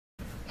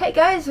Hey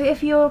guys,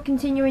 if you're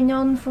continuing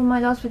on from my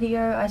last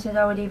video, I said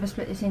I would either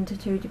split this into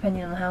two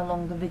depending on how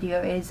long the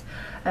video is.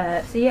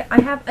 So yeah,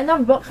 I have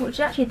another box, which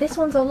actually this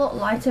one's a lot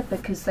lighter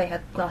because they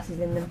had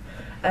glasses in them,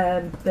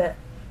 but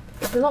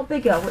it's a lot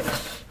bigger,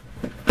 which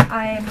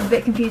I'm a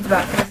bit confused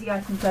about because the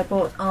items I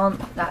bought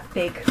aren't that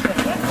big. But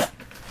yeah,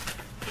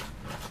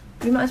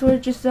 we might as well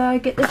just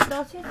get this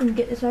started and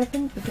get this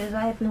opened because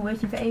I have been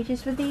waiting for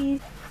ages for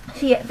these.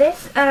 So yeah,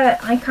 this,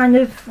 I kind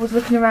of was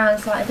looking around,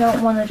 it's like I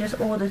don't want to just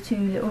order two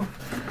little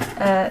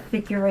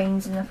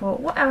figurines, and I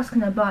thought, what else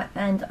can I buy?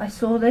 And I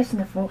saw this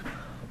and I thought,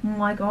 oh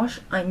my gosh,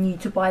 I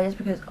need to buy this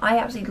because I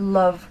absolutely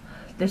love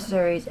this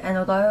series, and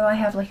although I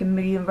have like a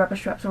million rubber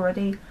straps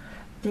already,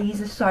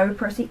 these are so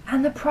pretty.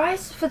 And the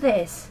price for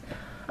this,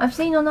 I've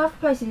seen on other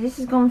places, this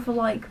has gone for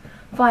like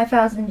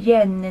 5,000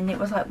 yen, and it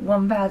was like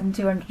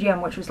 1,200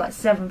 yen, which was like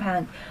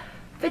 £7.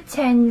 For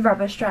 10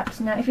 rubber straps.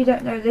 Now, if you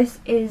don't know,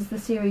 this is the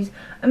series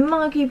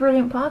Monkey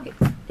Brilliant Park.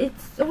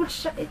 It's all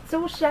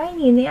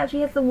shiny, and it actually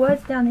has the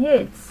words down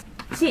here.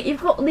 See, you've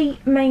got the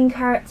main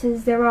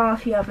characters. There are a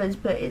few others,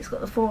 but it's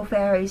got the four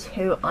fairies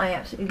who I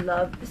absolutely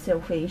love.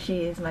 Sylphie,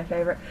 she is my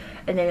favourite,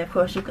 and then of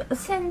course you've got the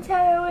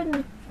centaur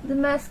and the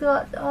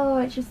mascot. Oh,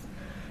 it's just,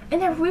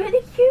 and they're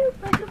really cute.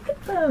 Like, look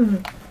at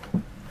them.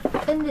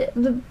 And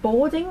the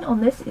boarding on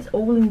this is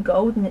all in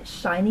gold and it's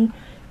shiny.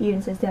 It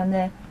even says down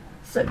there.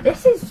 So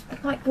this is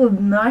like the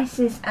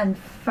nicest and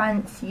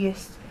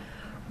fanciest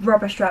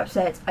rubber strap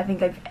set I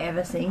think I've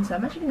ever seen. So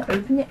I'm actually going to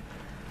open it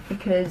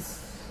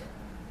because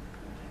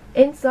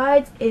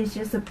inside is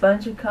just a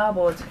bunch of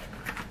cardboard.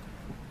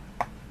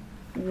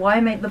 Why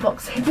make the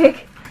box so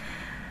big?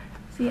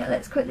 So yeah,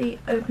 let's quickly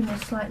open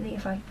this slightly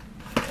if I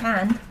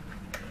can.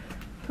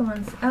 Come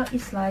on, out you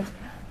slide.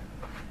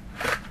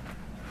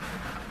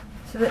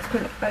 So let's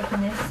quickly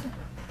open this.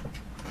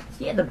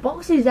 So yeah, the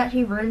box is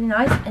actually really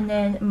nice, and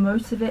then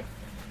most of it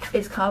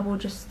is cardboard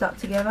just stuck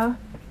together.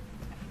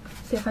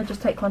 So if I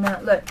just take one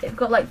out, look, it's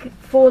got like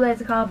 4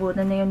 layers of cardboard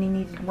and they only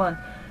needed one.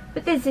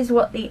 But this is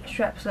what the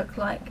straps look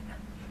like.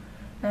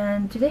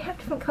 And do they have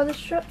different colour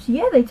straps?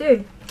 Yeah, they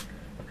do.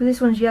 Because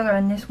this one's yellow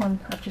and this one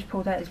I've just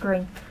pulled out is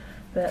green.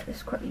 But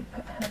let's quickly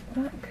put her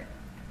back.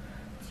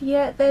 So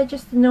yeah, they're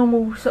just the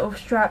normal sort of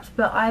straps,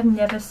 but I've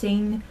never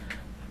seen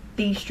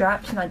these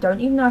straps, and I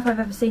don't even know if I've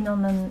ever seen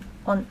them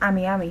on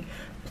Ami Ami.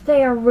 But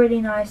they are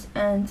really nice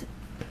and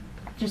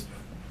just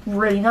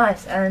really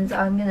nice, and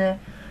I'm gonna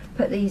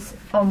put these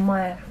on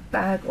my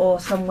bag or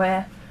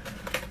somewhere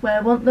where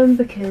I want them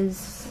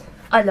because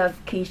I love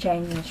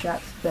keychains and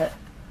straps, but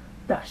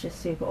that's just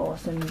super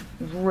awesome.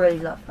 Really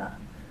love that.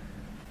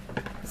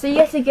 So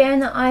yet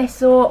again I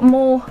saw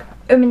more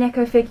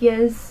Umineko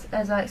figures.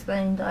 As I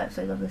explained, I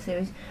absolutely love the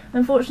series.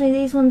 Unfortunately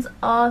these ones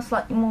are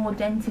slightly more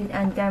dented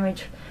and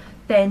damaged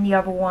than the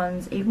other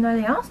ones, even though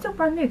they are still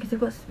brand new because they've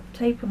got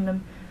tape on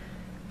them.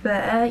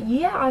 But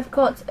yeah, I've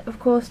got, of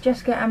course,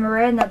 Jessica and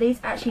Maria. Now these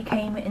actually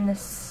came in the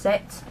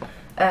set.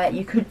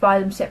 You could buy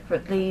them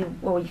separately,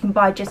 or you can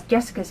buy just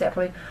Jessica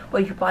separately, or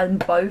you could buy them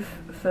both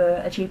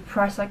for a cheaper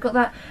price. I got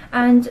that.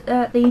 And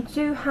they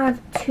do have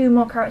 2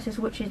 more characters,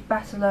 which is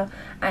Bastila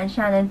and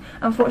Shannon.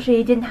 Unfortunately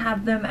I didn't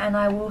have them, and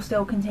I will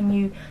still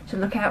continue to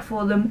look out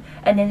for them.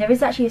 And then there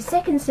is actually a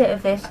second set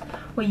of this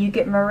where you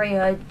get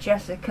Maria,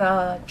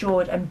 Jessica,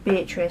 George and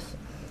Beatrice.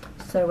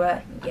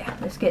 So yeah,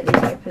 let's get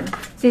these open.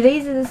 See,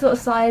 these are the sort of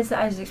size that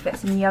I was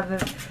expecting the other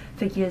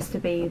figures to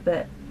be,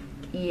 but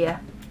yeah,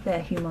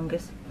 they're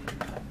humongous.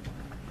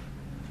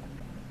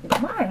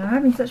 Why am I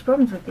having such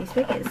problems with these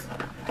figures?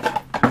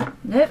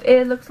 Nope,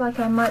 it looks like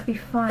I might be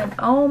fine.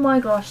 Oh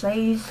my gosh,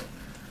 these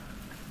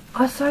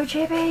are so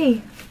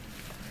chippy.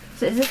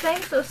 So it's the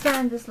same sort of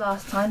stand as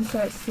last time, so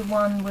it's the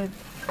one with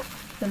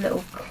the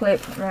little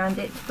clip around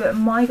it, but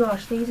my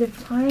gosh, these are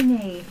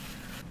tiny.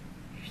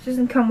 She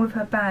doesn't come with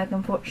her bag,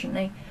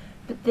 unfortunately,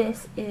 but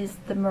this is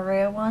the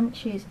Maria one.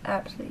 She's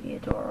absolutely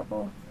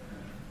adorable.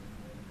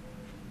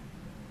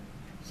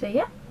 So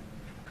yeah,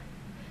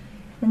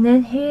 and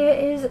then here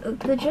is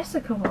the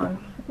Jessica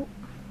one.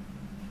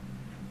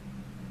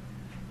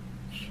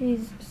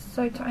 She's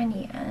so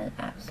tiny and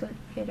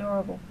absolutely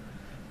adorable.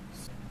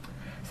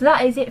 So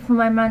that is it for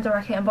my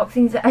Mandarake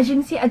unboxings. As you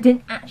can see, I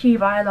didn't actually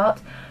buy a lot,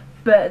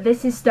 but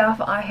this is stuff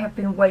I have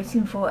been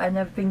waiting for, and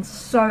I've been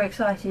so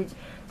excited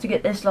to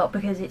get this lot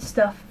because it's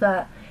stuff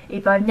that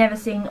if I've never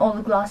seen. All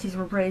the glasses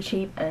were really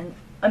cheap, and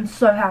I'm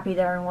so happy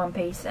they're in one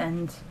piece.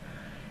 And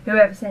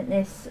whoever sent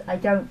this, I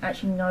don't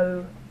actually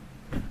know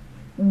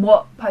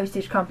what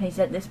postage company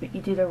sent this, but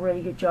you did a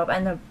really good job.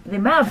 And the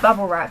amount of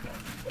bubble wrap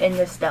in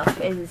this stuff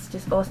is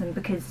just awesome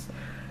because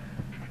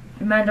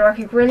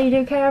Mandarake really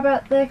do care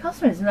about their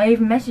customers, and I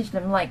even messaged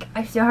them like,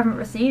 I still haven't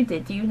received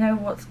it, do you know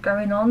what's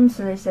going on?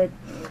 So they said,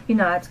 you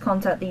know, I had to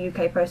contact the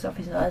UK post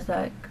office, and I was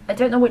like, I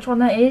don't know which one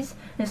that is.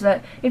 And it's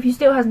like, if you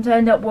still hasn't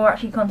turned up, we'll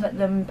actually contact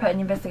them and put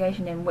an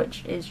investigation in,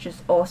 which is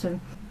just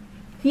awesome.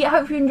 yeah,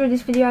 hopefully you enjoyed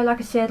this video. Like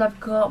I said, I've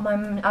got my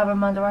other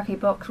Mandarake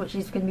box, which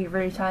is going to be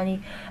really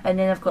tiny, and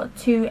then I've got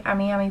 2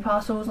 Ami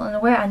parcels on the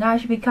way. I know I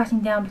should be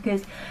cutting down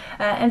because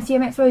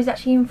MCM Expo is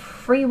actually in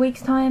 3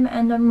 weeks time,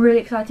 and I'm really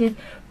excited,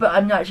 but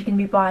I'm not actually going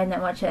to be buying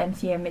that much at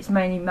MCM. It's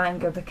mainly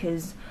manga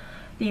because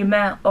the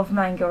amount of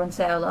manga on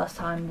sale last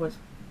time was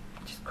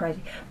just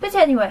crazy. But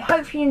anyway,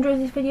 hopefully you enjoyed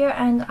this video,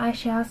 and I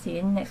shall see you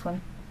in the next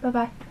one. Bye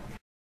bye.